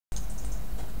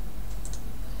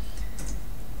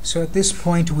So at this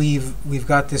point, we've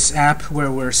got this app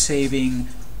where we're saving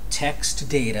text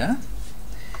data.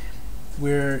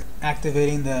 We're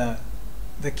activating the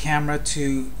camera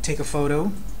to take a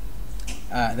photo,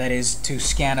 that is, to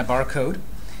scan a barcode.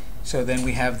 So then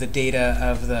we have the data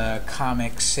of the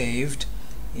comic saved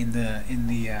in the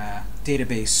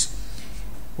database.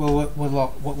 Well,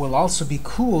 what will also be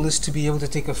cool is to be able to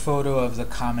take a photo of the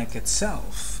comic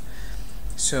itself.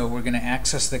 So we're going to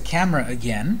access the camera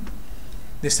again,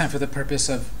 this time for the purpose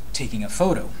of taking a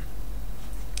photo.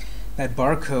 That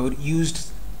barcode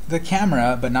used the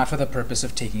camera, but not for the purpose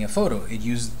of taking a photo. It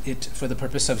used it for the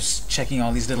purpose of checking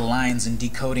all these little lines and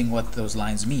decoding what those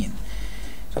lines mean.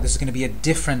 So this is going to be a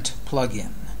different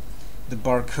plugin. The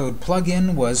barcode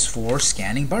plugin was for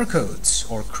scanning barcodes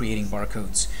or creating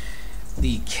barcodes.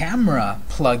 The camera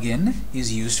plugin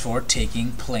is used for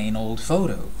taking plain old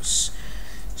photos.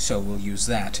 So we'll use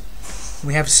that.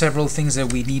 We have several things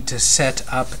that we need to set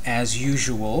up as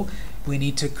usual. We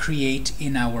need to create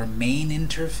in our main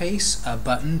interface a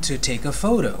button to take a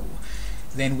photo.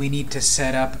 Then we need to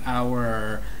set up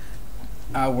our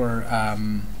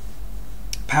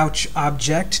pouch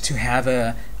object to have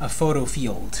a photo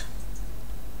field,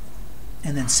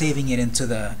 and then saving it into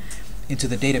the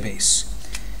database.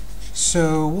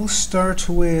 So we'll start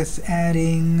with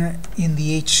adding in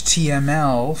the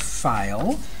HTML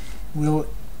file. We'll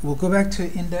go back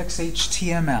to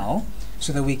index.html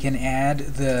so that we can add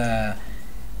the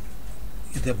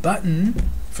button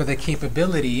for the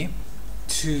capability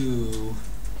to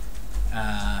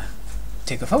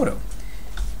take a photo.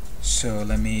 So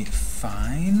let me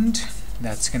find,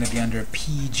 that's going to be under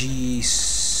PG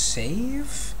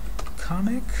Save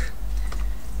Comic.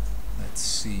 Let's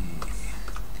see,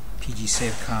 PG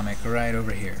Save Comic right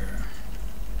over here.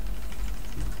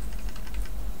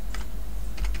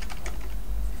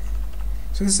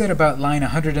 So this is at about line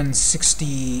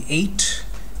 168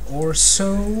 or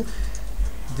so.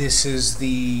 This is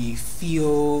the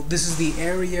field, this is the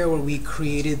area where we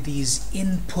created these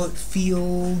input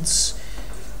fields.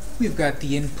 We've got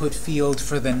the input field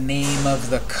for the name of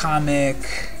the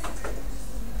comic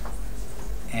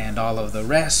and all of the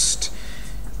rest.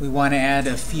 We want to add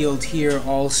a field here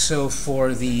also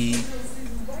for the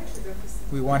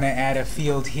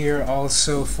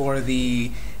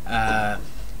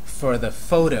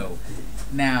photo.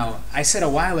 Now, I said a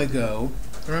while ago,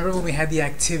 remember when we had the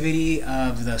activity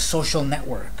of the social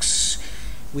networks?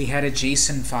 We had a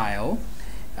JSON file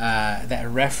that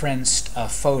referenced a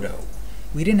photo.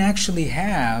 We didn't actually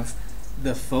have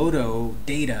the photo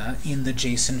data in the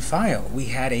JSON file. We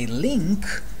had a link,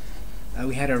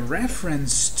 we had a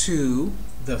reference to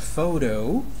the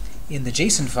photo in the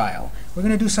JSON file. We're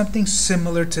going to do something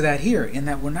similar to that here, in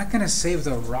that we're not going to save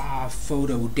the raw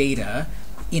photo data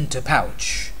into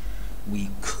Pouch.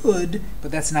 We could,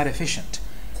 but that's not efficient.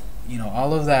 You know,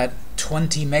 all of that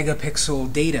 20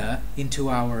 megapixel data into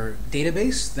our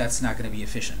database, that's not going to be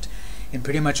efficient. And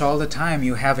pretty much all the time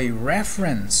you have a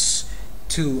reference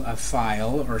to a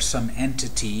file or some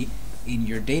entity in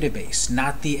your database,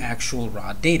 not the actual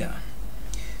raw data.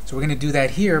 So we're going to do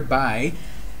that here by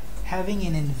having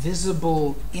an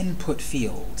invisible input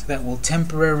field that will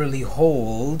temporarily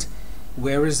hold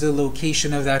where is the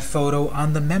location of that photo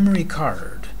on the memory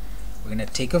card. We're going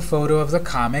to take a photo of the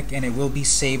comic and it will be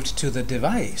saved to the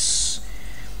device.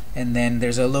 And then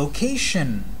there's a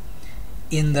location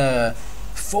in the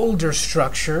folder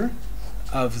structure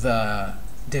of the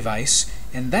device,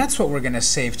 and that's what we're going to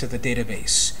save to the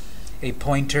database. A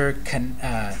pointer can,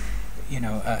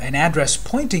 an address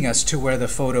pointing us to where the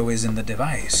photo is in the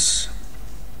device.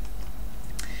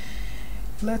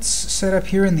 Let's set up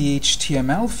here in the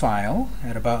HTML file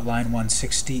at about line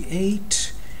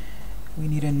 168. We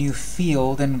need a new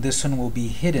field, and this one will be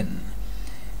hidden.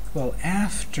 Well,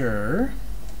 after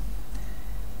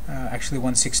actually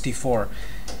 164.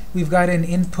 We've got an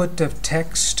input of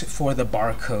text for the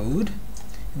barcode,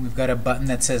 and we've got a button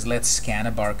that says let's scan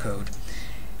a barcode.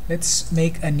 Let's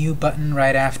make a new button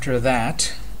right after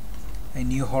that, a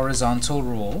new horizontal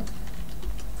rule,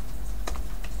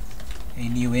 a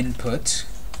new input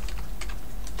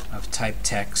of type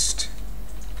text,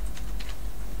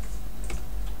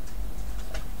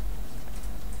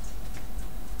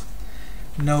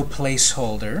 no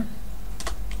placeholder,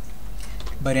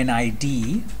 but an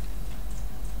ID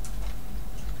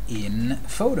in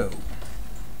photo.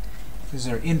 This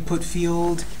is our input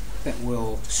field that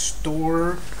will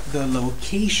store the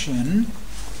location,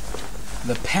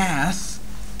 the path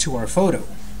to our photo.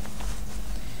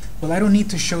 Well, I don't need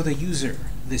to show the user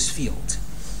this field.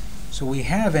 So we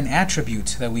have an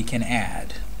attribute that we can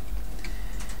add.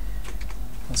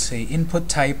 Let's say input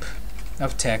type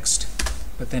of text,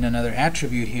 but then another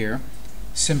attribute here,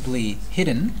 simply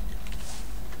hidden.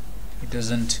 It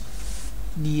doesn't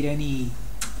need any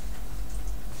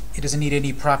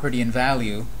property and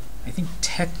value. I think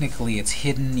technically it's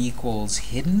hidden equals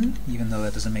hidden, even though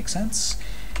that doesn't make sense,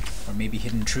 or maybe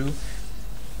hidden true.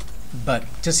 But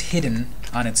just hidden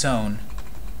on its own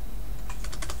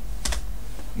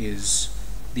is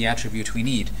the attribute we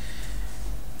need.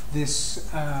 This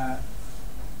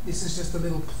is just a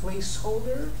little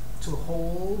placeholder to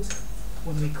hold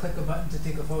when we click a button to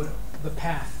take a photo, the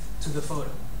path to the photo.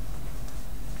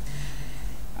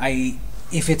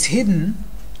 If it's hidden,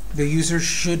 the user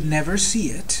should never see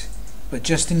it, but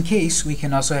just in case, we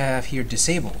can also have here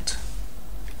disabled,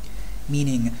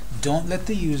 meaning don't let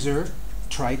the user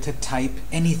try to type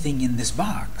anything in this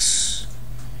box.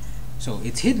 So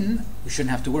it's hidden, we shouldn't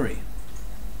have to worry,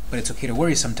 but it's okay to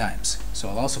worry sometimes, so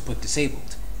I'll also put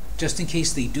disabled. Just in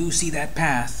case they do see that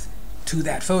path to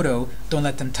that photo, don't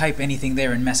let them type anything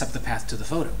there and mess up the path to the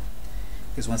photo.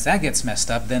 Because once that gets messed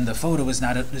up, then the photo is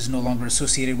no longer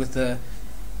associated with the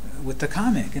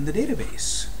comic in the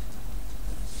database.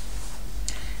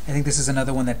 I think this is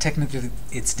another one that technically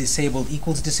it's disabled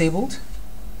equals disabled,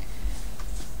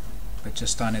 but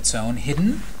just on its own,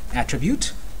 hidden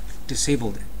attribute,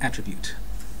 disabled attribute.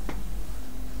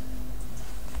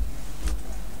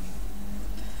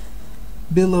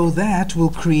 Below that, we'll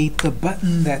create the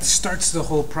button that starts the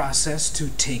whole process to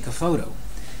take a photo.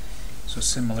 So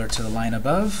similar to the line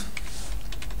above,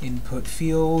 input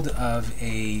field of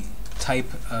a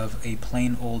type of a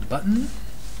plain old button.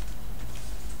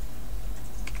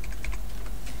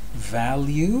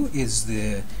 Value is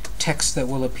the text that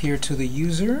will appear to the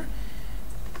user.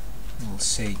 We'll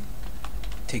say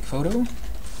take photo.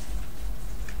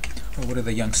 Or what do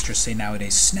the youngsters say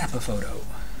nowadays? Snap a photo.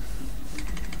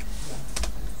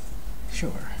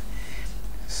 Sure.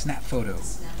 Snap photo.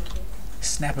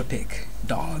 Snap a pic.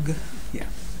 Dog. Yeah,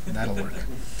 that'll work.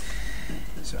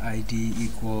 So ID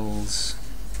equals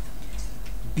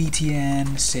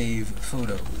btn save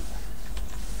photo.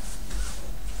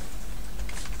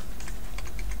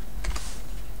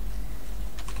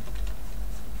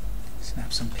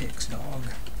 Snap some pics, dog.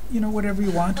 You know, whatever you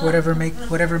want, whatever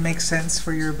makes sense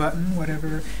for your button,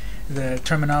 whatever the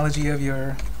terminology of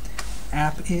your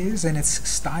app is and its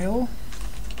style.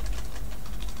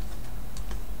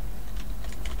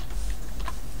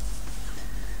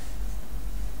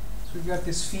 So we've got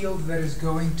this field that is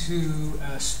going to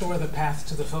store the path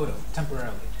to the photo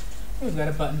temporarily. We've got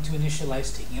a button to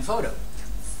initialize taking a photo.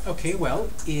 Okay, well,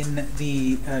 in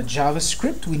the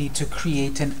JavaScript, we need to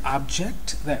create an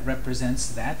object that represents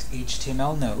that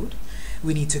HTML node.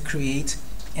 We need to create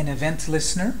an event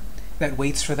listener that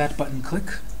waits for that button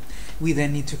click. We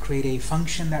then need to create a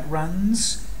function that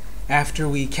runs after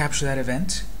we capture that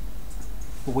event.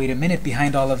 But wait a minute,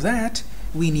 behind all of that,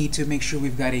 we need to make sure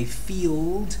we've got a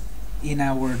field in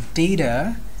our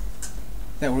data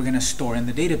that we're going to store in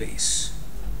the database.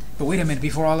 But wait a minute,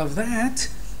 before all of that,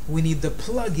 we need the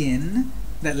plugin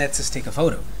that lets us take a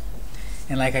photo.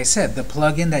 And like I said, the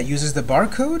plugin that uses the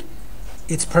barcode,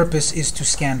 its purpose is to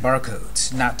scan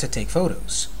barcodes, not to take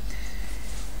photos.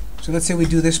 So let's say we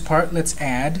do this part. Let's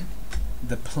add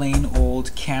the plain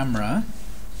old camera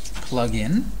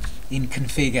plugin in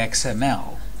config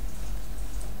XML.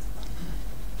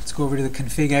 Let's go over to the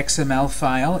config XML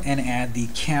file and add the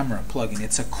camera plugin.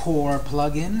 It's a core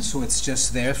plugin, so it's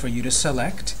just there for you to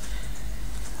select.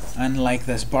 Unlike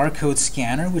this barcode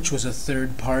scanner, which was a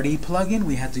third-party plugin,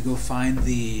 we had to go find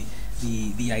the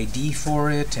ID for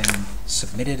it and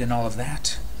submit it and all of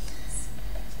that.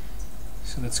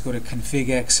 So let's go to config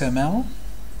XML,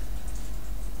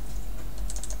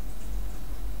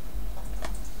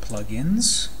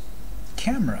 plugins,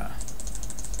 camera.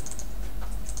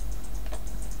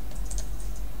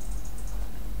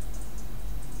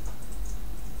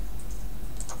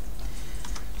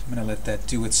 I'm going to let that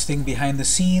do its thing behind the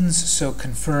scenes. So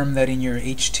confirm that in your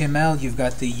HTML you've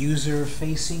got the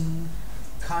user-facing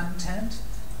content,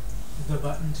 the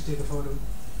button to take a photo.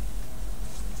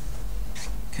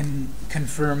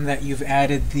 Confirm that you've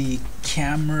added the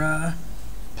camera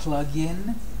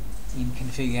plugin in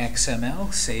config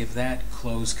XML. Save that,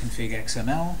 close config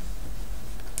XML.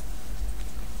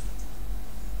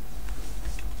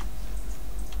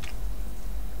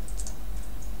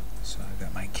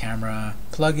 My camera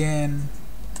plugin,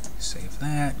 save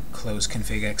that, close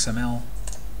config XML.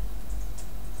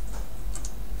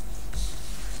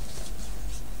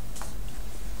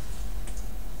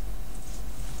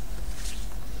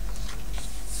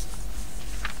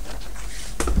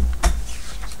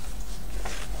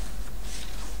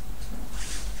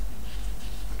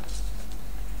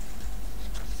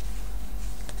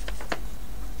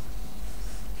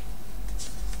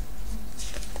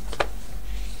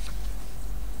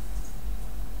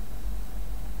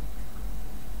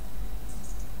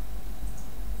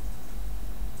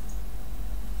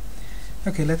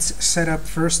 Okay, let's set up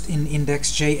first in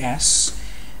index.js.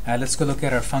 Let's go look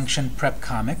at our function prep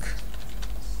comic.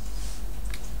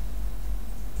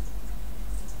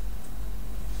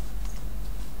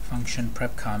 Function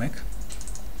prep comic.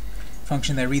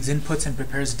 Function that reads inputs and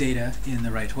prepares data in the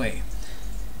right way.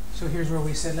 So here's where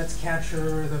we said let's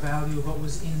capture the value of what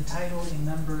was in title, in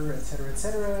number, etc.,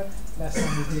 etc. Last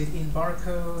time we did in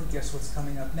barcode. Guess what's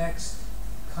coming up next?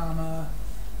 Comma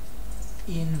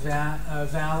in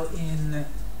val in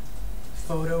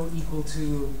photo equal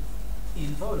to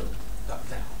in photo dot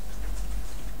val.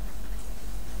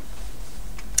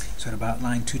 So at about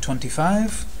line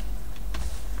 225,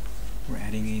 we're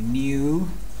adding a new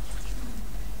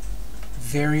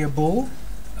variable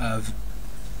of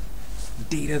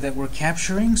data that we're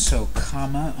capturing. So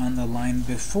comma on the line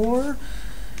before,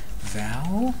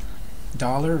 val,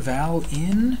 $val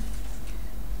in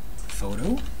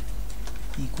photo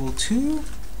equal to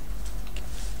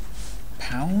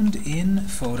pound in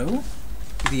photo,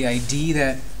 the ID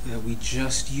that we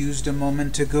just used a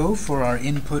moment ago for our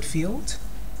input field.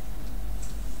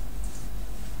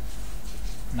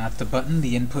 Not the button,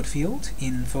 the input field,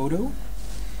 in photo.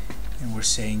 And we're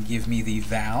saying give me the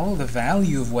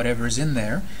value of whatever's in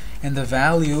there, and the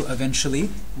value eventually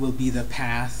will be the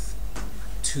path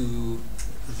to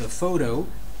the photo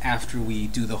after we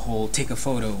do the whole take a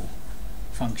photo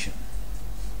function.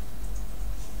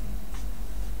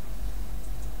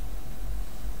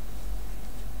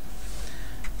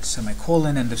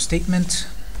 Semicolon, end of statement.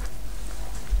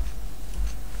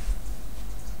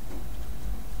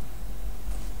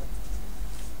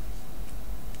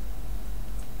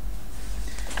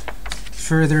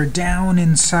 Further down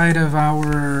inside of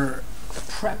our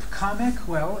prep comic,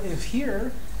 well, if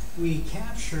here we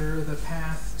capture the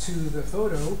path to the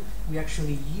photo, we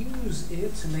actually use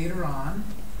it later on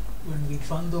when we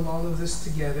bundle all of this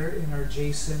together in our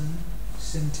JSON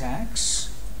syntax.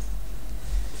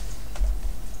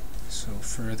 So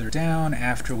further down,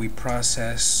 after we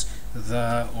process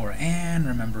the or an,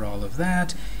 remember all of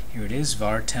that, here it is,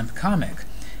 var temp comic.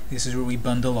 This is where we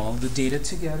bundle all the data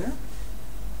together.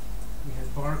 We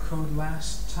had barcode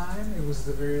last time. It was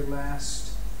the very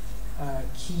last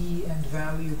key and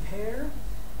value pair.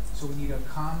 So we need a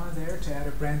comma there to add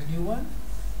a brand new one.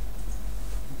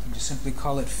 We can just simply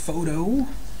call it photo.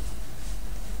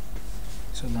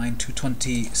 So line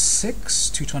 226,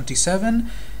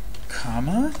 227,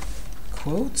 comma,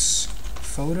 quotes,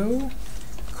 photo,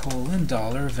 colon,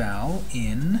 $val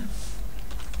in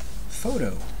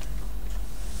photo.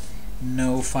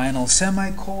 No final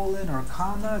semicolon or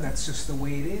comma, that's just the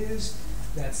way it is.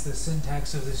 That's the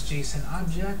syntax of this JSON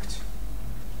object.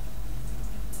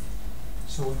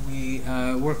 So when we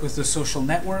work with the social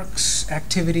networks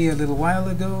activity a little while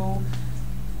ago,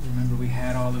 remember we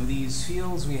had all of these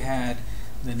fields. We had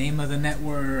the name of the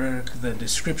network, the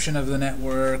description of the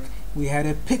network, we had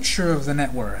a picture of the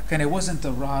network, and it wasn't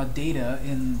the raw data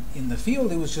in the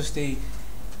field, it was just a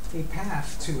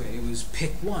path to it. It was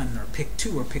pick 1 or pick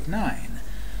 2 or pick 9.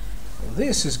 Well,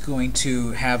 this is going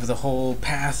to have the whole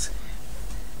path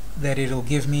that it'll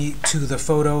give me to the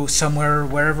photo somewhere,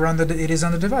 wherever it is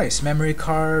on the device, memory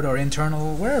card or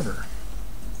internal, wherever.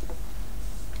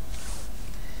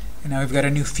 And now we've got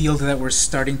a new field that we're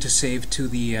starting to save to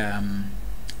the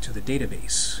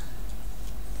database.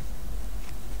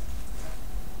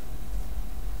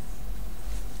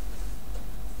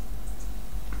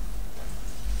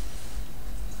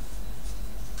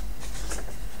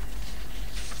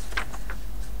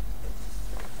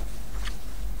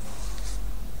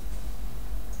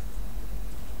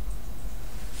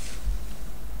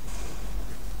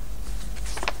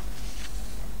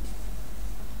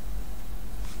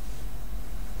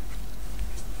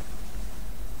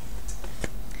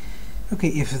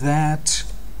 Okay, if that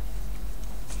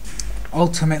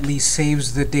ultimately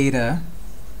saves the data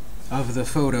of the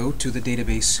photo to the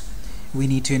database, we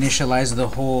need to initialize the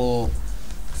whole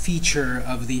feature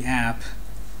of the app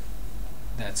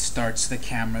that starts the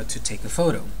camera to take a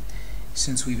photo.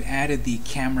 Since we've added the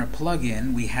camera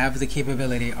plugin, we have the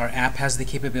capability, our app has the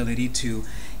capability to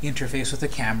interface with the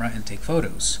camera and take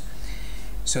photos.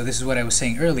 So this is what I was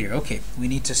saying earlier. Okay, we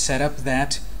need to set up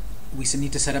that. We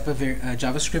need to set up a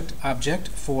JavaScript object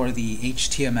for the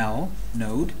HTML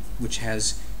node, which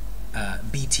has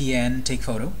btn take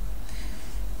photo,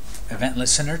 event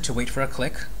listener to wait for a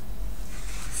click,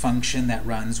 function that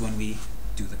runs when we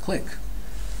do the click.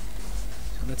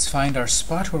 So let's find our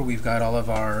spot where we've got all of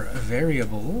our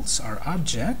variables, our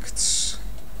objects.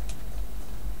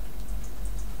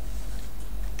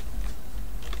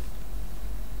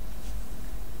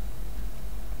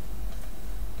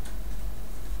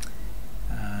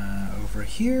 over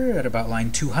here at about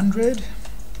line 200.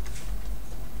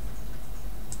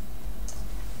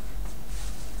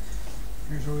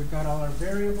 Here's where we've got all our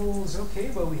variables.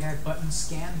 Okay, well, we had button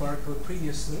scan barcode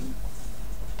previously.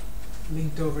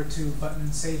 Linked over to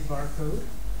button save barcode.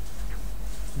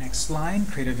 Next line,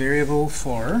 create a variable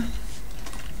for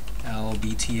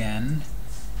lbtn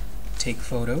take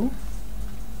photo,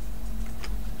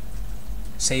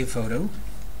 save photo,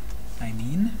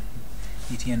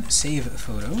 btn save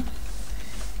photo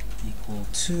equal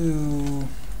to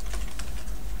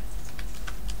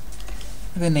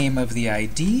the name of the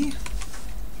ID,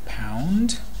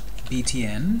 pound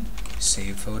btn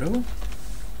save photo.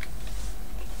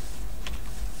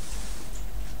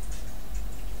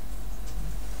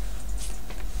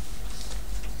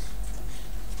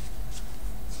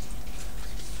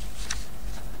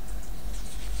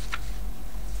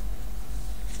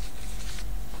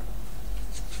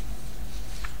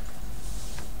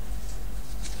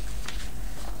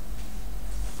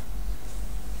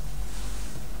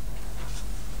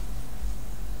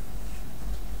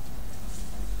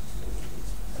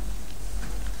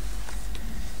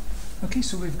 Okay,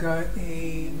 so we've got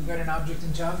an object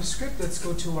in JavaScript. Let's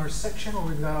go to our section where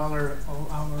we've got all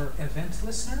our event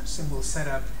listeners, and we'll set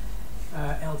up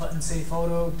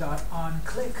lbuttonSavePhoto,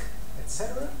 .onClick,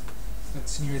 etc.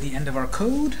 That's near the end of our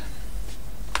code.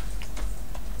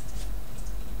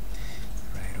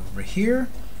 Right over here.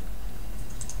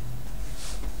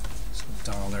 So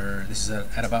this is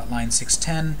at about line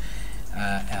 610.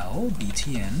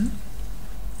 lbtn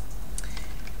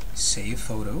save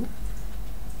photo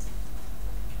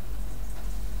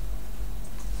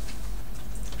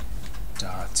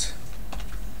dot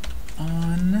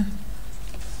on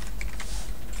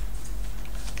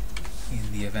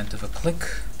in the event of a click,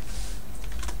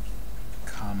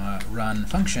 comma, run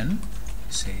function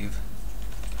save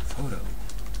photo.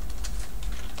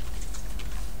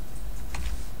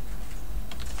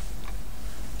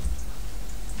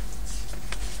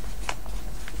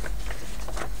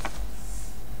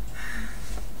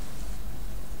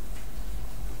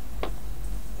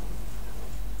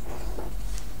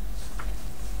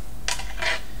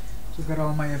 I've got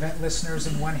all my event listeners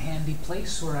in one handy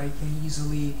place where I can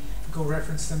easily go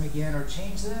reference them again or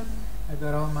change them. I've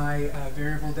got all my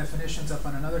variable definitions up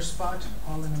on another spot,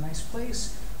 all in a nice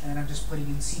place, and I'm just putting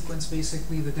in sequence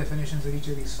basically the definitions of each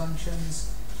of these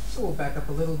functions. So we'll back up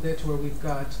a little bit where we've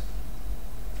got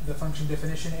the function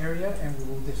definition area, and we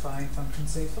will define function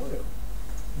save photo.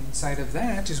 Inside of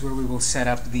that is where we will set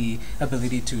up the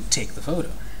ability to take the photo.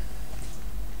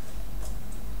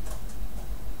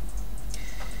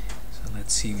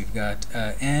 Let's see, we've got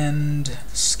end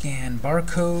scan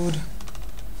barcode.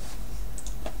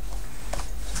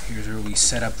 So here's where we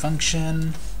set up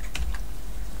function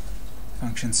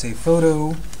save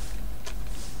photo,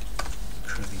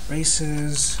 curly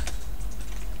braces,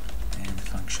 and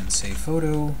function save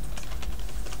photo.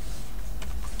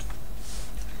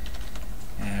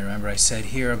 And remember I said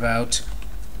here about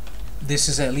this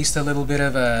is at least a little bit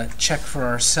of a check for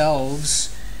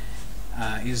ourselves.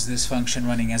 Is this function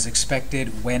running as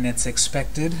expected when it's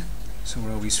expected? So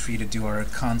we're always free to do our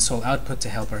console output to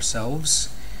help ourselves.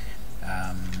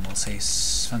 We'll say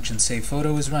function save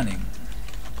photo is running.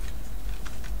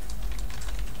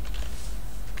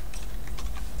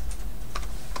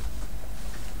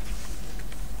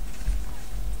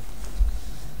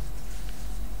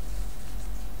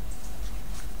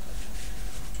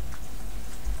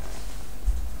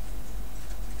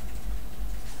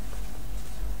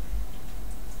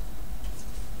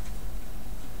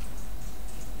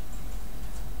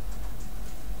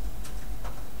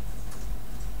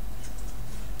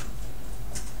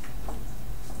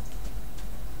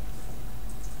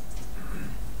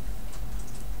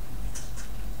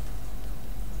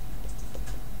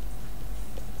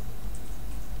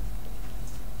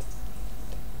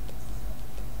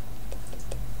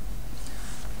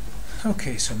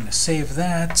 Okay, so I'm going to save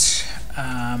that.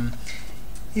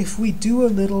 If we do a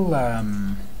little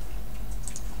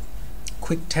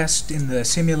quick test in the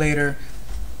simulator,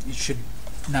 it should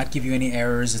not give you any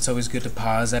errors. It's always good to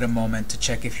pause at a moment to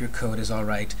check if your code is all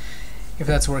right. If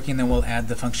that's working, then we'll add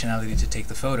the functionality to take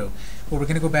the photo. Well, we're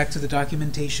going to go back to the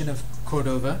documentation of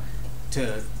Cordova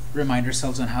to remind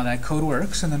ourselves on how that code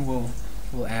works, and then we'll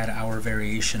add our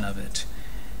variation of it.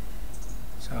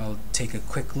 So I'll take a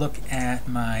quick look at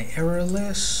my error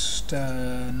list.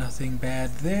 Nothing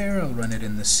bad there. I'll run it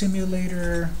in the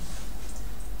simulator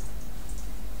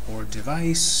or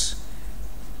device.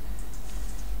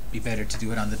 Be better to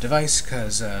do it on the device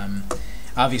because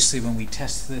obviously when we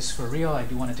test this for real, I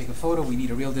do want to take a photo. We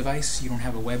need a real device. You don't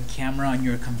have a web camera on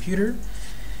your computer.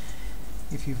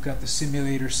 If you've got the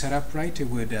simulator set up right, it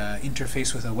would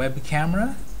interface with a web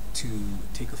camera to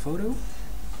take a photo.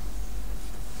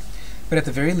 But at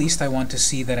the very least, I want to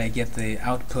see that I get the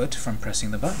output from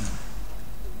pressing the button.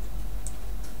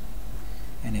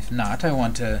 And if not, I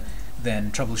want to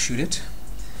then troubleshoot it.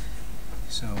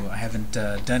 So I haven't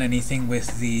done anything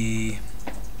with the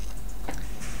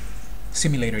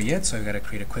simulator yet, so I've got to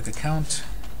create a quick account.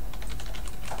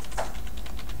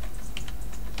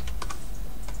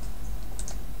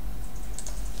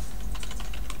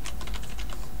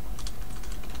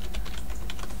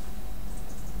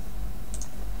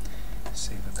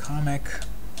 Save a comic.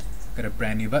 Got a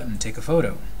brand new button, take a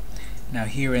photo. Now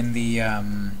here in the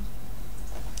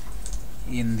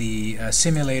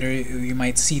simulator, you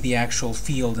might see the actual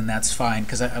field, and that's fine,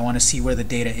 because I want to see where the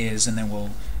data is, and then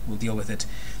we'll deal with it.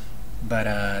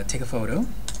 But take a photo.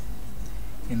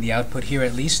 In the output here,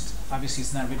 at least, obviously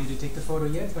it's not ready to take the photo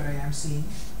yet, but I am seeing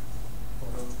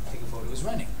take a photo is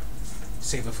running.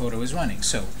 Save a photo is running.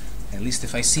 So at least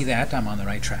if I see that, I'm on the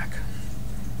right track.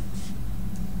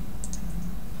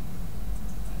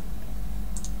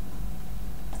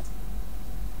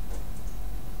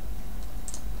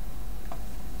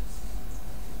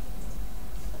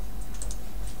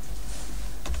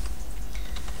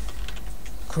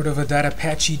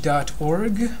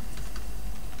 Cordova.apache.org.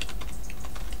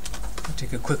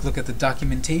 Take a quick look at the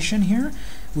documentation here.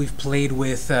 We've played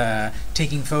with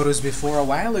taking photos before a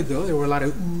while ago. There were a lot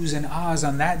of oohs and ahs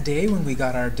on that day when we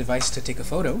got our device to take a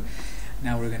photo.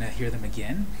 Now we're going to hear them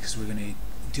again, because we're going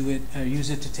to use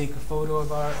it to take a photo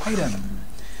of our item.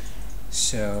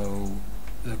 So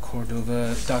the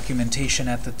Cordova documentation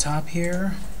at the top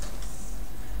here.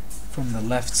 From the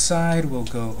left side, we'll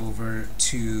go over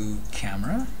to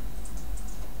camera.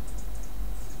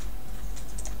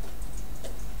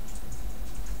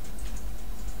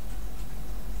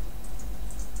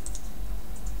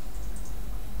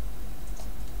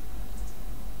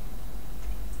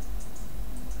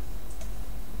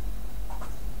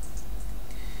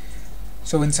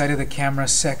 So inside of the camera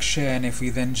section, if we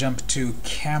then jump to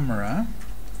camera,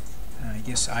 I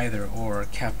guess either or,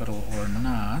 capital or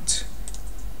not.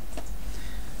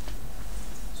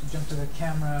 Jump to the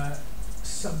camera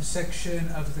subsection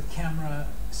of the camera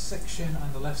section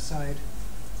on the left side.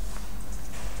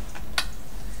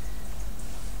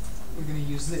 We're going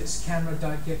to use this,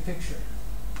 camera.getPicture.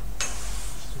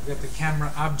 So we've got the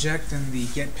camera object and the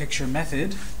getPicture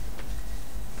method.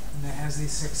 And that has the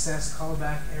success,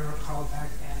 callback, error callback,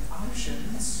 and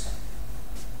options.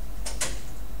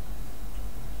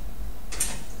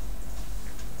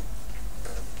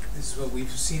 This is what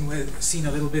we've seen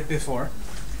a little bit before.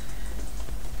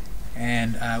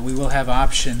 And we will have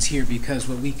options here, because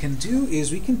what we can do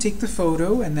is we can take the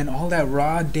photo, and then all that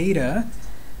raw data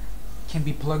can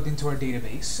be plugged into our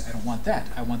database. I don't want that.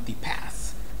 I want the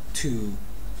path to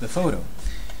the photo.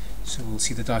 So we'll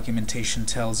see the documentation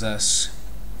tells us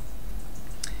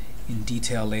in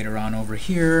detail later on over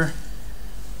here.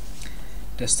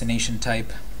 Destination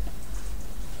type.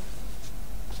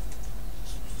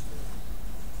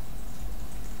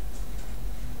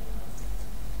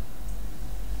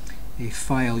 A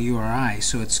file URI,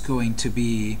 so it's going to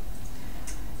be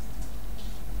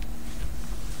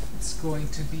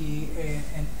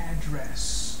an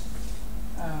address,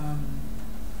 a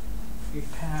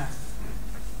path.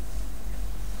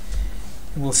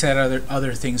 And we'll set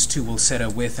other things too. We'll set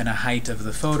a width and a height of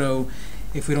the photo.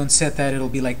 If we don't set that, it'll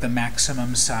be like the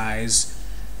maximum size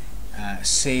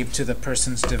saved to the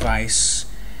person's device.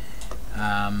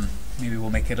 Maybe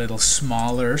we'll make it a little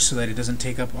smaller so that it doesn't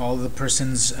take up all the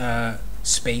person's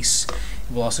space.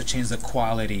 We'll also change the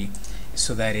quality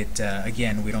so that it,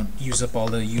 again, we don't use up all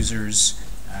the user's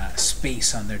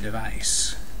space on their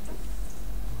device.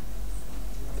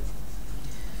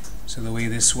 So the way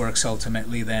this works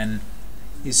ultimately then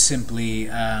is simply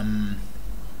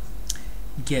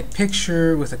get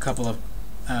picture with a couple of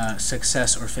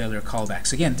success or failure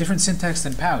callbacks. Again, different syntax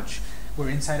than Pouch, where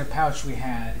inside of Pouch we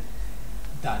had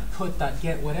 .put,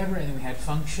 .get, whatever, and then we had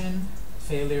function,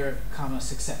 failure, comma,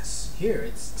 success. Here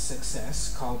it's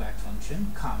success, callback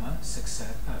function, comma,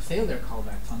 success, failure,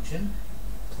 callback function,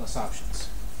 plus options.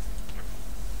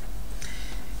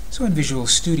 So in Visual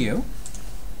Studio,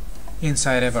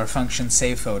 inside of our function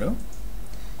save photo,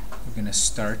 we're going to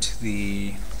start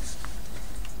the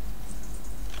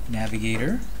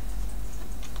navigator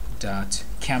dot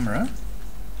camera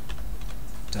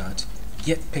dot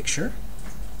get picture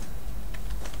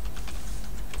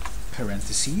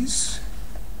parentheses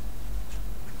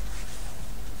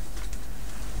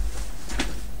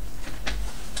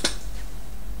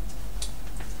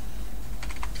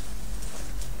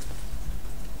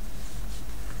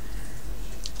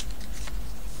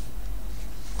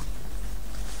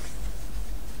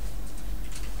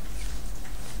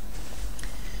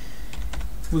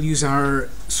We'll use our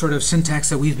sort of syntax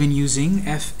that we've been using,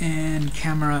 fn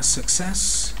camera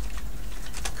success,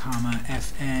 comma,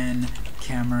 fn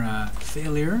camera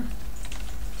failure,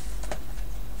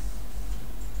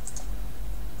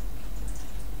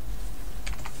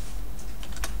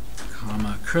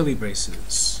 comma, curly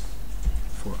braces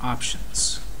for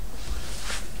options.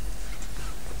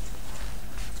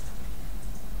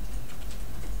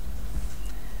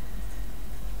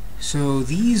 So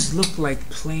these look like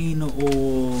plain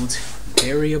old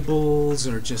variables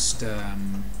or just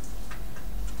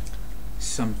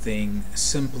something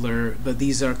simpler, but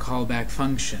these are callback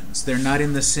functions. They're not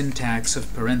in the syntax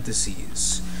of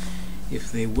parentheses.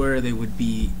 If they were, they would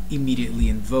be immediately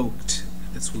invoked.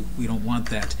 We don't want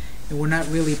that. And we're not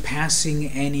really passing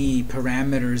any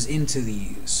parameters into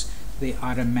these. They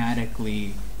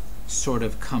automatically sort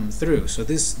of come through. So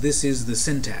this is the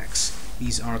syntax.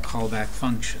 These are callback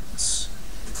functions.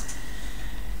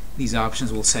 These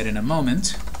options we'll set in a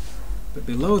moment, but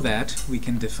below that we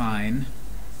can define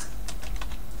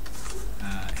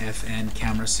fn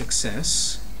camera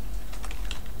success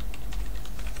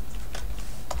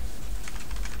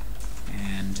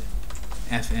and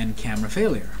fn camera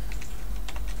failure.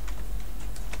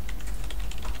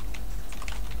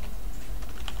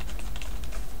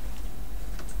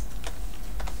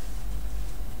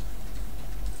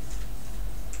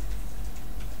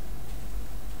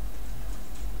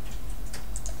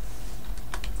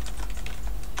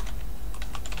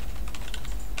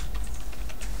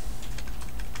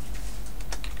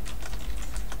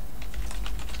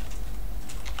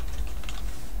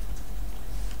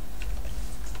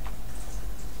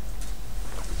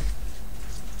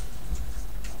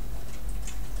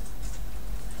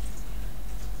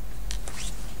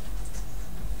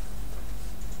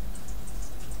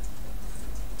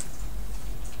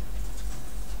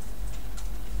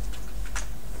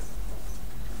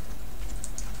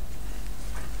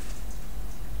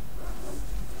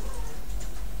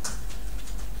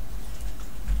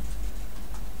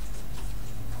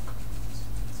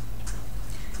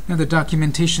 Now the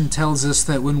documentation tells us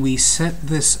that when we set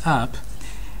this up,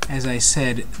 as I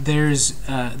said, there's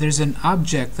an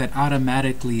object that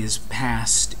automatically is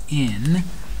passed in.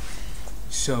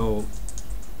 So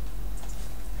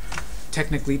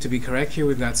technically, to be correct, here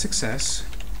we've got success,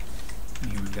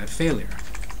 and here we've got failure.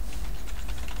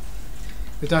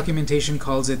 The documentation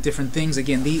calls it different things.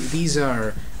 Again, these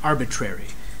are arbitrary,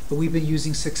 but we've been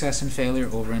using success and failure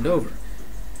over and over.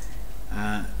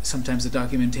 Sometimes the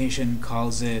documentation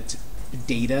calls it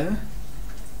data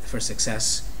for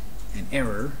success and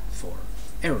error for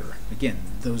error. Again,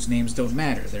 those names don't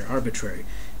matter. They're arbitrary.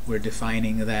 We're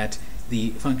defining that the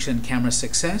function camera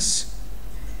success,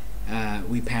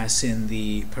 we pass in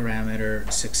the parameter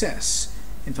success.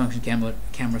 In function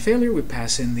camera failure, we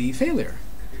pass in the failure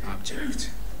object.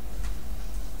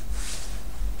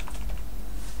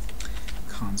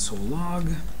 Console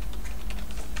log.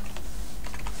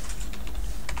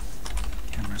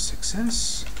 Camera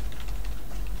success,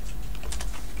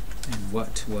 and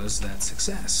what was that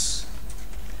success?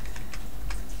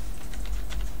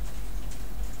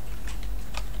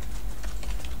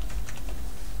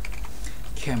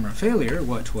 Camera failure,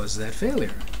 what was that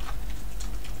failure?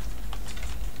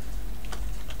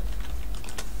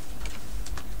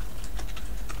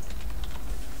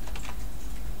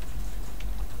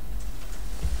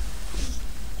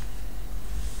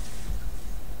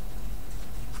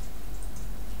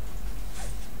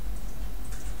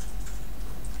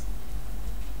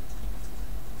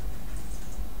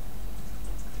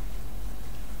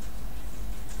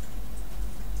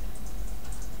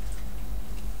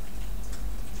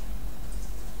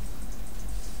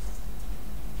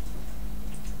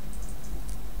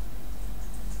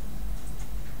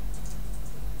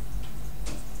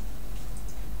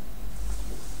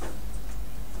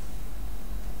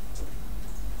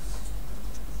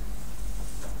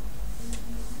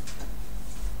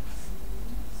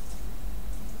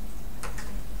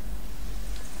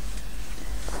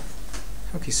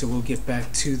 Okay, so we'll get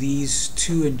back to these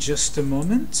two in just a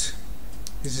moment.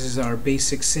 This is our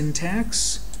basic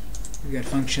syntax. We've got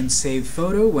function save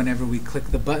photo. Whenever we click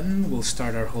the button, we'll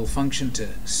start our whole function to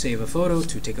save a photo,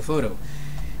 to take a photo.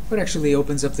 What actually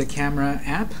opens up the camera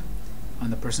app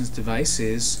on the person's device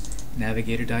is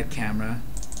navigator.camera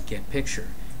get picture.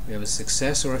 We have a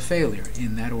success or a failure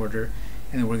in that order,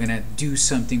 and then we're going to do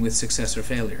something with success or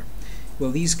failure. Well,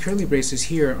 these curly braces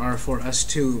here are for us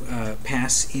to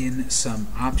pass in some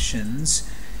options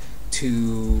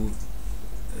to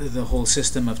the whole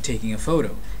system of taking a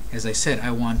photo. As I said, I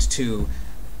want to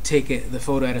take the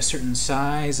photo at a certain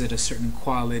size, at a certain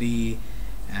quality,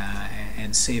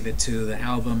 and save it to the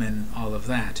album and all of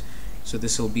that. So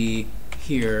this will be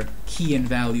here, key and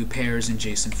value pairs in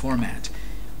JSON format.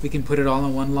 We can put it all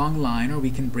in one long line, or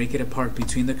we can break it apart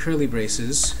between the curly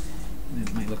braces. And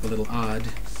it might look a little odd.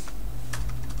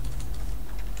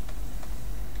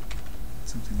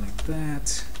 Something like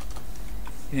that.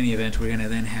 In any event, we're going to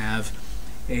then have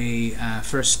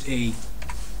first a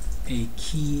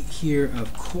key here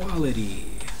of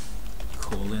quality,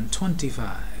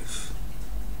 :25.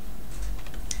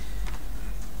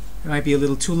 It might be a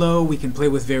little too low. We can play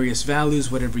with various values,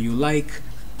 whatever you like.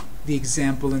 The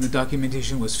example in the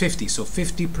documentation was 50. So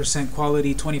 50%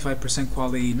 quality, 25%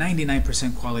 quality,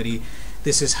 99% quality.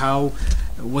 This is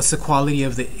what's the quality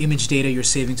of the image data you're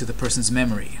saving to the person's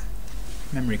memory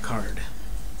card.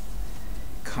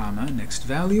 Comma, next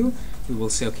value. We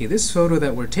will say, okay, this photo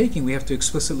that we're taking, we have to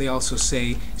explicitly also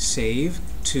say save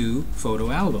to photo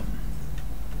album.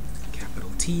 Capital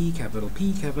T, capital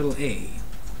P, capital A.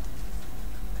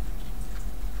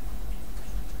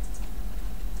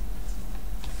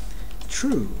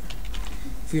 True.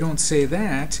 If we don't say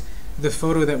that, the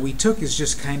photo that we took is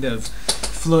just kind of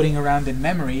floating around in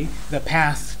memory. The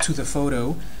path to the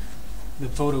photo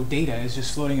data is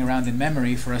just floating around in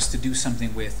memory for us to do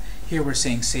something with. Here we're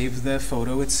saying save the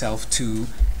photo itself to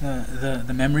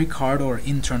the memory card or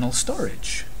internal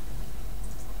storage.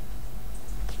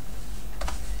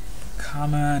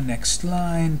 Comma, next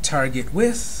line, target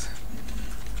width.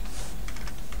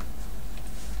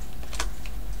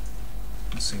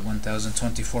 Let's say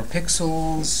 1024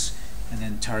 pixels, and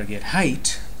then target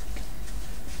height.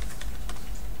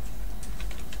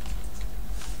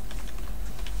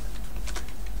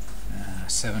 Uh,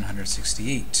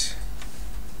 768.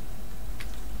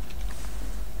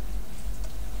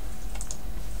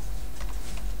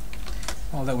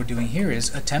 All that we're doing here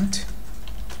is attempt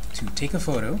to take a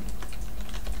photo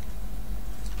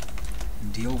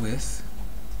and deal with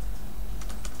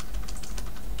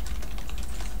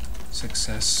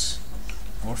success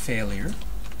or failure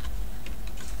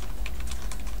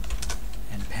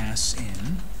and pass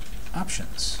in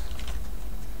options.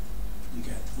 You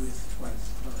got width twice.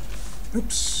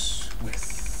 Oops,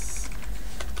 width,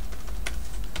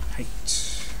 height.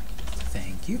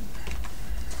 Thank you.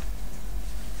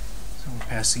 So we're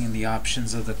passing in the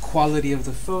options of the quality of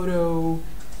the photo,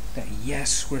 that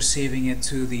yes, we're saving it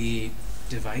to the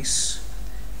device,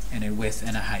 and a width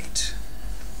and a height.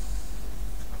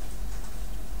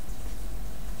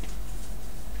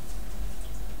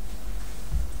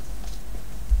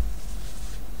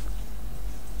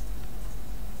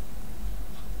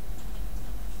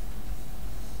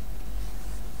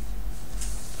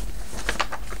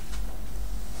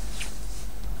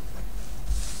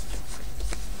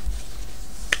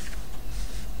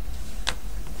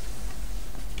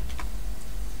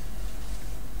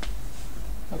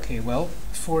 Okay, well,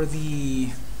 for the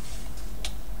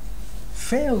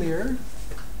failure,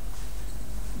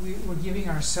 we're giving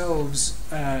ourselves,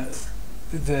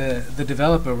 the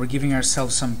developer, we're giving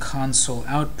ourselves some console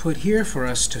output here for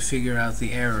us to figure out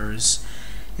the errors.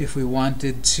 If we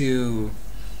wanted to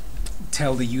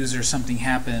tell the user something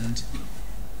happened,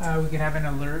 we could have an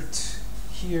alert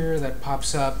here that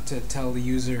pops up to tell the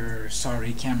user,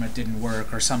 sorry, camera didn't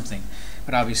work or something.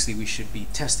 But obviously we should be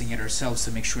testing it ourselves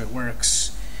to make sure it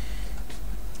works.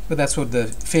 But that's what the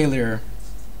failure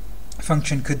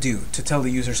function could do, to tell the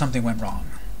user something went wrong.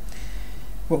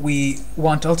 What we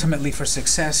want ultimately for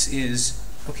success is,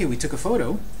 okay, we took a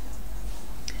photo,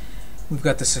 we've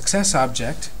got the success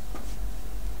object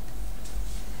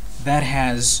that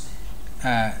has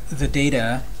the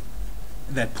data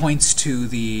that points to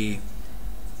the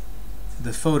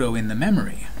photo in the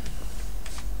memory.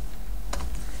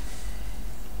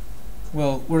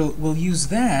 Well, we'll use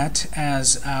that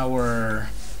as our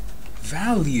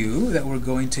value that we're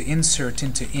going to insert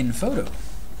into InPhoto.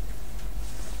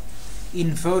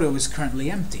 InPhoto is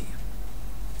currently empty.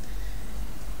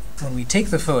 When we take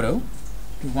the photo,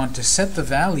 we want to set the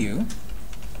value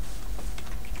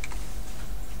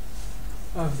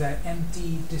of that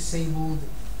empty disabled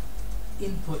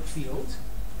input field,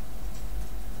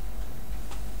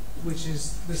 which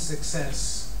is the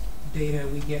success data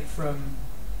we get from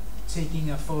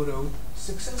taking a photo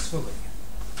successfully.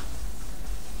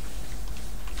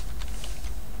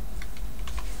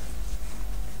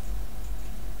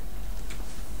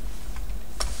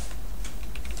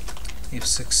 If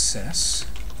success,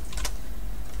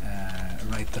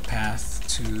 write the path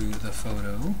to the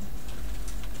photo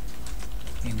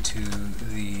into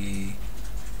the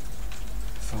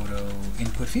photo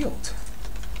input field.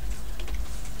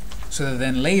 So that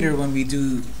then later when we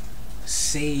do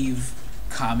save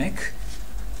comic,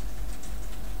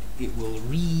 It will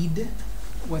read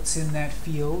what's in that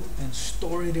field and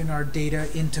store it in our data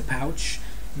into Pouch.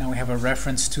 Now we have a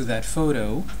reference to that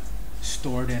photo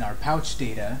stored in our Pouch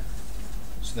data,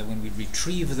 so that when we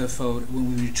retrieve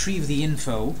the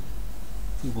info,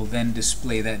 we will then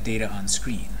display that data on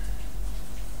screen.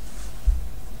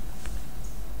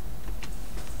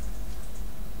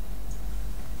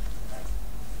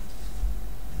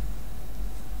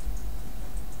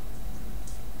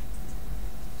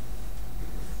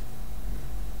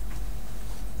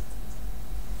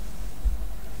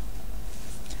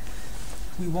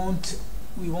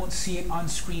 We won't see it on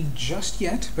screen just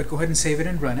yet, but go ahead and save it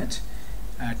and run it.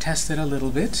 Test it a little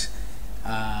bit.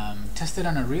 Test it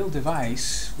on a real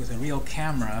device with a real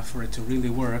camera for it to really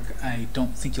work. I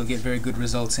don't think you'll get very good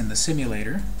results in the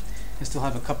simulator. I still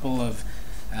have a couple of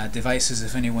devices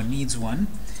if anyone needs one.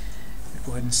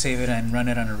 Go ahead and save it and run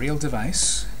it on a real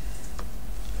device.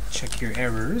 Check your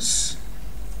errors.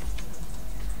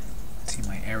 See,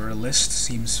 my error list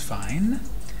seems fine.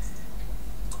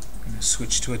 I'm going to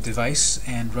switch to a device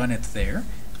and run it there.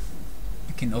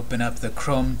 You can open up the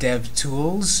Chrome Dev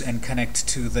Tools and connect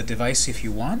to the device if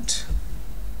you want.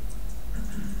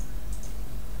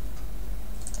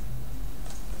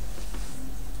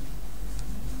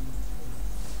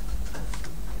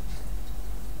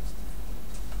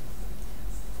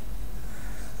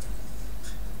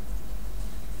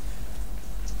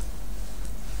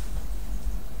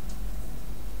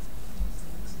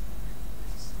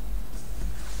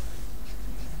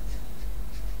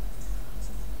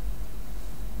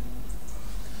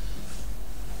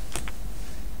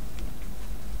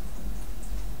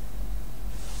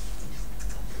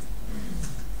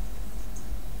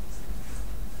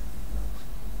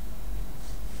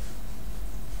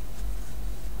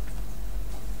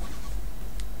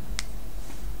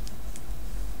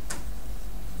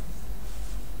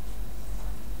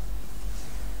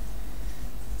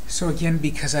 So again,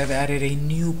 because I've added a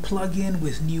new plugin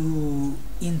with new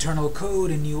internal code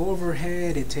and new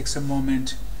overhead, it takes a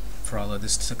moment for all of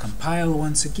this to compile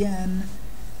once again.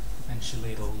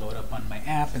 Eventually it'll load up on my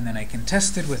app, and then I can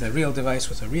test it with a real device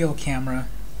with a real camera.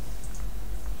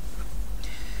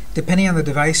 Depending on the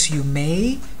device, you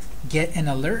may get an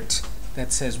alert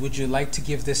that says, would you like to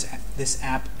give this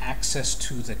app access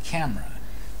to the camera?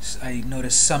 So I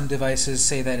notice some devices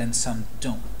say that and some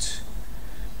don't.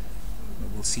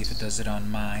 We'll see if it does it on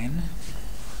mine.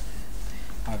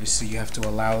 Obviously you have to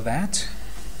allow that.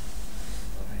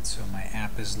 Alright, so my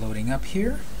app is loading up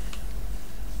here.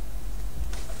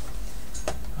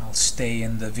 I'll stay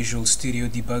in the Visual Studio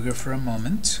Debugger for a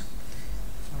moment.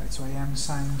 Alright, so I am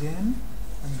signed in.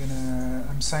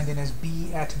 I'm signed in as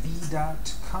b@b.com.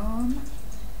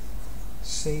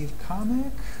 Save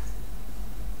comic.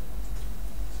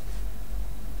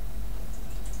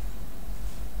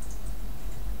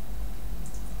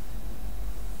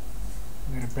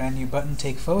 I got a brand new button,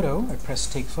 Take Photo. I press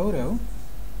Take Photo.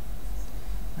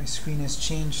 My screen has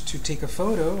changed to Take a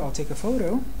Photo. I'll take a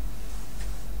photo.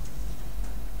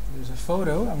 There's a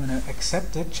photo. I'm going to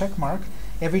accept it, check mark.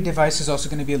 Every device is also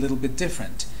going to be a little bit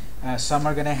different. Some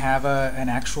are going to have an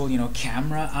actual,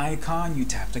 camera icon. You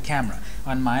tap the camera.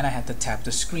 On mine, I had to tap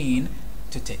the screen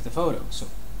to take the photo. So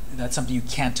that's something you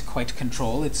can't quite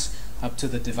control. It's up to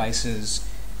the device's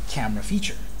camera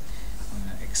feature. I'm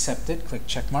going to accept it, click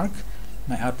check mark.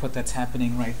 My output that's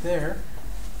happening right there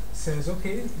says,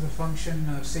 okay, the function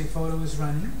of save photo is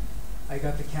running. I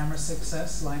got the camera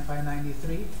success, line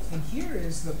 593, and here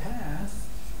is the path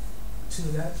to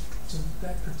that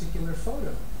particular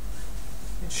photo.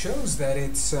 It shows that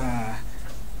it's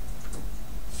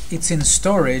in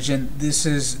storage, and this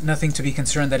is nothing to be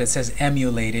concerned that it says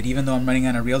emulated, even though I'm running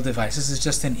on a real device. This is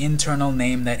just an internal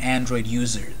name that Android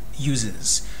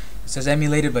uses. It says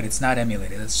emulated, but it's not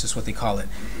emulated. That's just what they call it.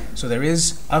 So there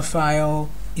is a file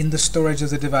in the storage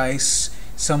of the device,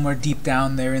 somewhere deep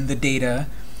down there in the data,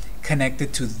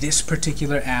 connected to this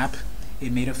particular app.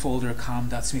 It made a folder,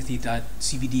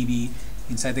 com.smithy.cvdb.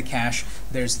 Inside the cache,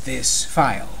 there's this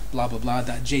file, blah blah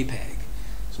blah.jpg.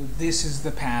 So this is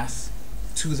the path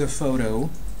to the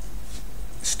photo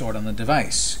stored on the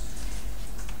device.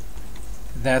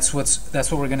 That's what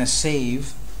we're going to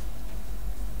save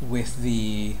with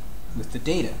the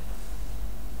data.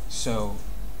 So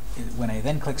when I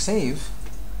then click Save,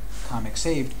 comic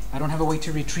saved, I don't have a way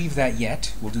to retrieve that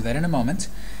yet. We'll do that in a moment.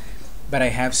 But I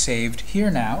have saved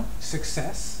here now,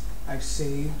 success. I've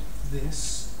saved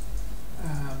this.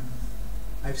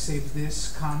 I've saved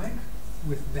this comic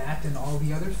with that and all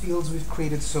the other fields we've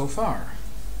created so far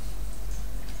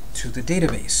to the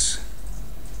database.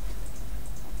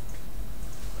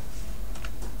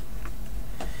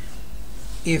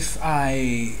 If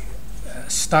I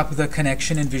stop the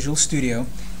connection in Visual Studio.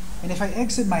 And if I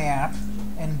exit my app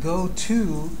and go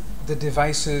to the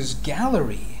device's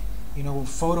gallery, you know,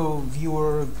 photo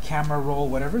viewer, camera roll,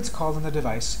 whatever it's called in the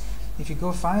device, if you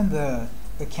go find the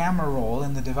camera roll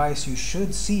in the device, you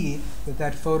should see that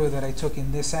that photo that I took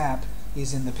in this app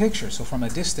is in the picture. So from a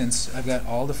distance, I've got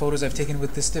all the photos I've taken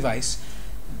with this device.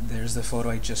 There's the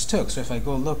photo I just took. So if I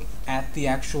go look at the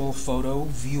actual photo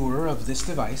viewer of this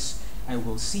device, I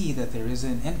will see that there is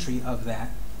an entry of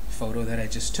that photo that I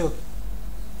just took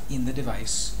in the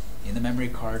device, in the memory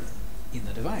card, in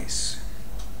the device.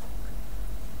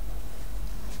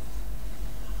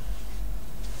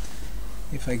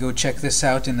 If I go check this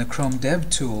out in the Chrome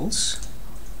DevTools,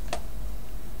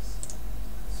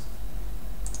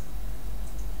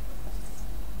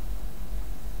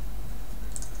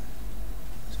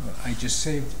 I just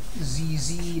saved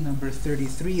ZZ number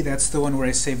 33. That's the one where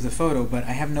I saved the photo, but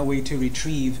I have no way to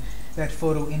retrieve that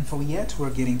photo info yet.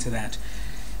 We're getting to that.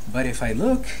 But if I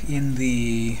look in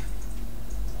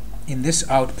this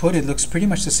output, it looks pretty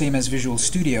much the same as Visual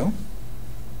Studio.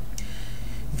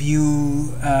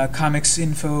 View comics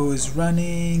info is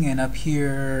running, and up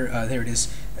here, there it is,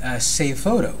 save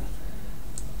photo.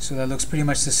 So that looks pretty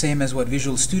much the same as what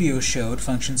Visual Studio showed.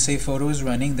 Function save photo is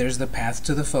running. There's the path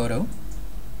to the photo.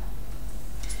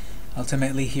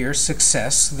 Ultimately here,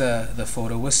 success, the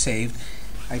photo was saved.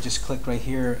 I just click right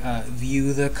here,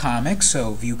 view the comic,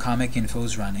 so view comic info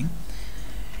is running.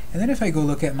 And then if I go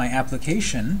look at my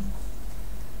application,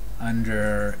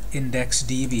 under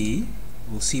IndexedDB,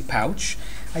 we'll see pouch.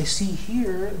 I see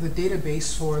here the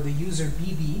database for the user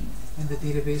BB and the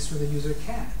database for the user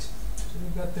cat. So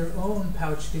they've got their own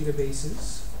pouch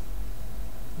databases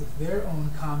with their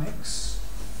own comics,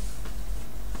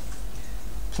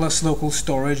 plus local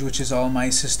storage, which is all my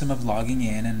system of logging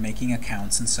in and making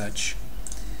accounts and such.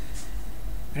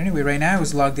 But anyway, right now I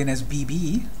was logged in as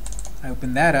BB. I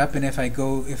open that up, and if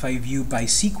I view by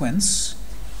sequence,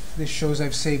 this shows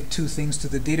I've saved 2 things to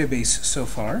the database so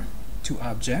far, 2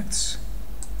 objects.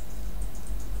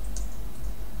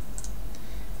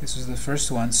 This was the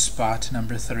first one, spot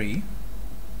number 3.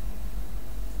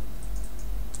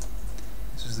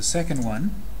 This was the second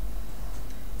one,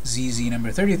 ZZ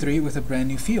number 33, with a brand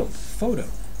new field, photo.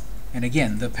 And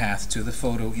again, the path to the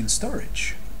photo in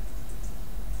storage.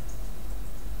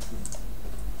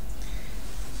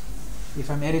 If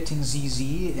I'm editing ZZ,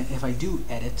 and if I do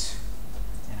edit,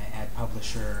 and I add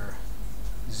publisher,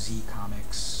 Z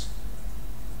Comics,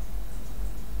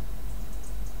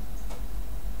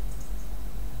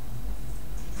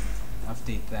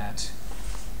 update that.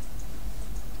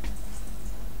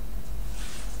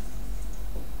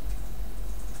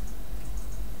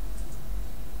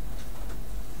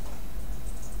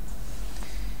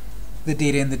 The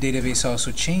data in the database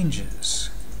also changes.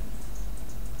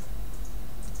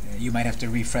 You might have to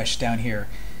refresh down here.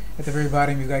 At the very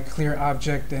bottom, you've got clear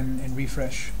object and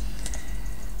refresh.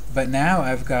 But now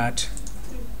I've got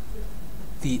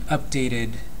the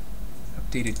updated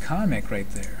comic right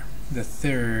there. The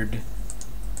third,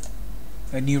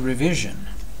 a new revision.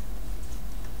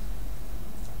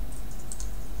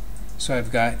 So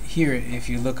I've got here, if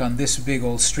you look on this big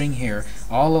old string here,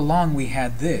 all along we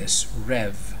had this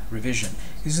revision.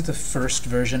 This is the first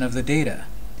version of the data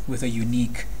with a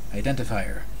unique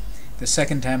identifier. The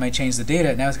second time I change the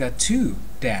data, now it's got 2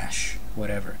 dash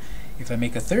whatever. If I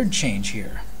make a third change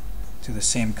here to the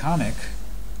same comic,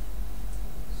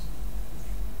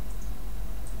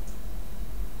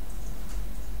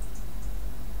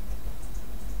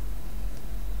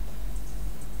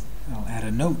 I'll add a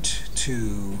note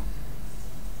to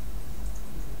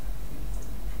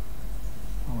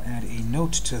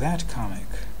that comic.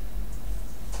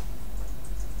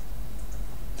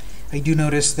 I do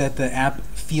notice that the app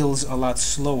feels a lot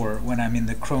slower when I'm in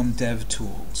the Chrome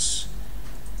DevTools.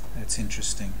 That's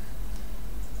interesting.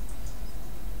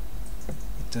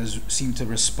 It does seem to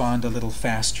respond a little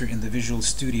faster in the Visual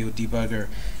Studio debugger,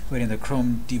 but in the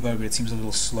Chrome debugger it seems a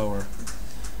little slower.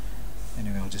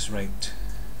 Anyway, I'll just write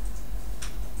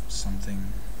something.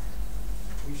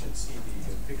 We should see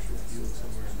the picture field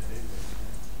somewhere in the database.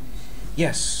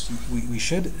 Yes, we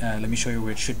should. Let me show you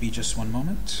where it should be, just one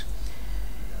moment.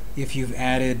 If you've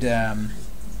added,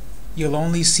 you'll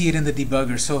only see it in the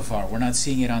debugger so far. We're not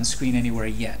seeing it on screen anywhere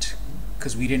yet,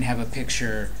 because we didn't have a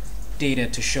picture data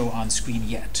to show on screen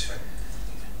yet.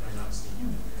 I'm not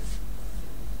seeing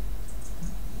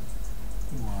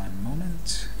it. One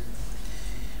moment.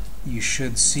 You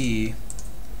should see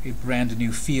a brand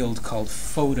new field called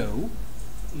photo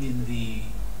in the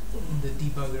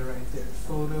debugger right there.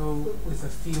 Photo with a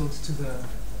field to the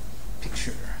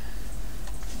picture.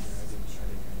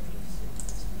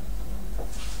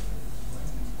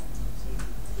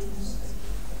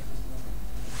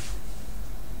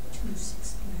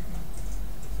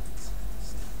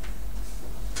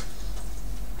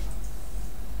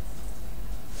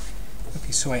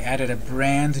 Okay, so I added a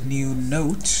brand new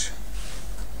note.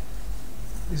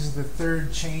 This is the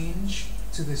third change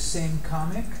to the same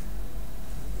comic.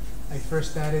 I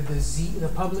first added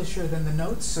the publisher, then the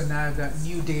notes, so now I've got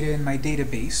new data in my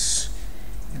database.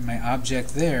 And my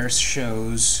object there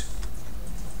shows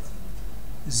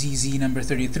ZZ number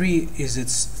 33 is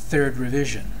its third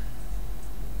revision.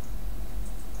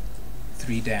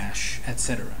 3 dash,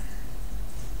 etc.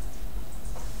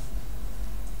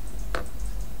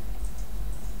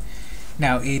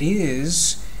 Now it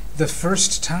is the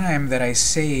first time that I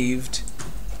saved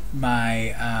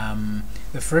my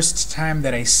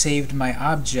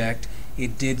object,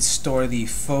 it did store the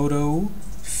photo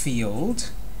field,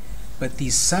 but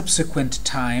these subsequent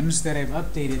times that I've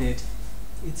updated it,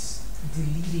 it's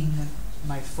deleting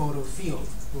my photo field.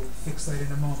 We'll fix that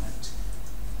in a moment.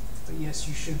 But yes,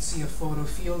 you should see a photo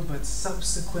field, but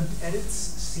subsequent edits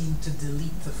seem to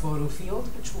delete the photo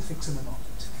field, which we'll fix in a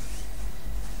moment.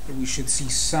 But we should see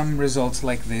some results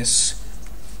like this.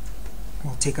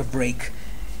 We'll take a break,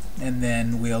 and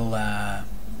then we'll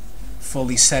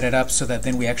fully set it up so that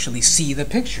then we actually see the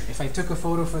picture. If I took a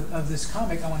photo of this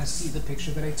comic, I want to see the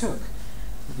picture that I took.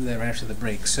 We'll do that right after the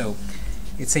break. So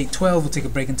it's 8:12. We'll take a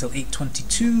break until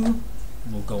 8:22, and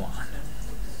we'll go on.